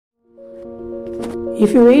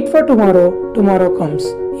If you wait for tomorrow, tomorrow comes.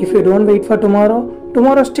 If you don't wait for tomorrow,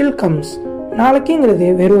 tomorrow still comes. நாளைக்குங்கிறது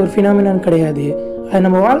வெறும் ஒரு phenomenon கிடையாது. அது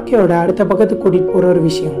நம்ம வாழ்க்கையோட அடுத்த பக்கத்துக்கு கூட்டிகிட்டு போகிற ஒரு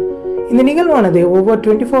விஷயம். இந்த நிகழ்வானது ஒவ்வொரு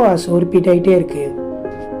 24 ஹவர்ஸும் ரிப்பீட் ஆகிட்டே இருக்கு.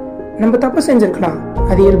 நம்ம தப்பு செஞ்சிருக்கலாம்,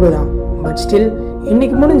 அது இயல்பு தான். பட் ஸ்டில்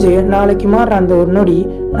இன்னைக்கு முடிஞ்சு நாளைக்கு மாறுற அந்த ஒரு நொடி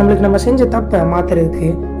நம்மளுக்கு நம்ம செஞ்ச தப்பை மாற்றுறதுக்கு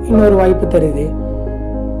இன்னொரு வாய்ப்பு தருது.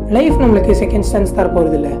 லைஃப் நம்மளுக்கு செகண்ட் சான்ஸ் தர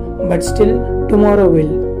போகிறது இல்லை, but still tomorrow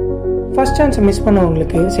will. First சான்ஸை மிஸ்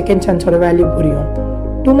பண்ணவங்களுக்கு செகண்ட் சான்ஸோட வேல்யூ புரியும்.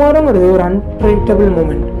 டுமாரோங்கிறது ஒரு unpredictable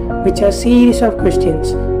moment which are series of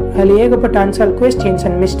questions. அதில் ஏகப்பட்ட அன்சால்வ் கொஸ்டின்ஸ்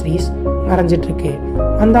அண்ட் மிஸ்ட்ரிஸ் மறைஞ்சிட்ருக்கு.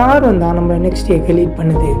 அந்த ஆர்வம் தான் நம்ம நெக்ஸ்ட் டேக்கு லீட்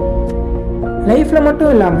பண்ணுது. லைஃப்பில்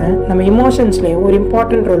மட்டும் இல்லாமல் நம்ம இமோஷன்ஸ்லேயும் ஒரு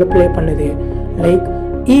இம்பார்ட்டன்ட் ரோலை ப்ளே பண்ணுது. Like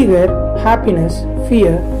eager, happiness,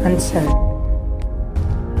 fear and chat.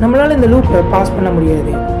 நம்மளால் இந்த லூப்பை பாஸ் பண்ண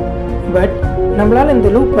முடியாது, பட் நம்மளால் இந்த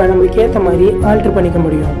லூப்பை நம்மளுக்கு ஏற்ற மாதிரி ஆல்ட்ரு பண்ணிக்க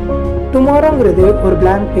முடியும். டுமாரோங்கிறது ஒரு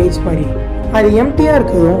பிளாங்க் பேஜ் மாதிரி. அது எம்டியாக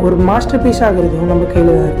இருக்கிறதும் ஒரு மாஸ்டர் பீஸ் ஆகிறதும் நம்ம கையில்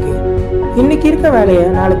தான் இருக்குது. இன்றைக்கி இருக்க வேலையை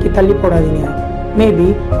நாளைக்கு தள்ளி போடாதீங்க. மேபி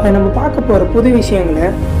அதை நம்ம பார்க்க போகிற புது விஷயங்களை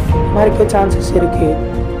மறைக்க சான்சஸ் இருக்குது.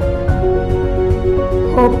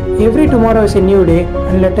 Hope every tomorrow is a new day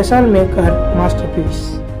and let us all make our masterpiece.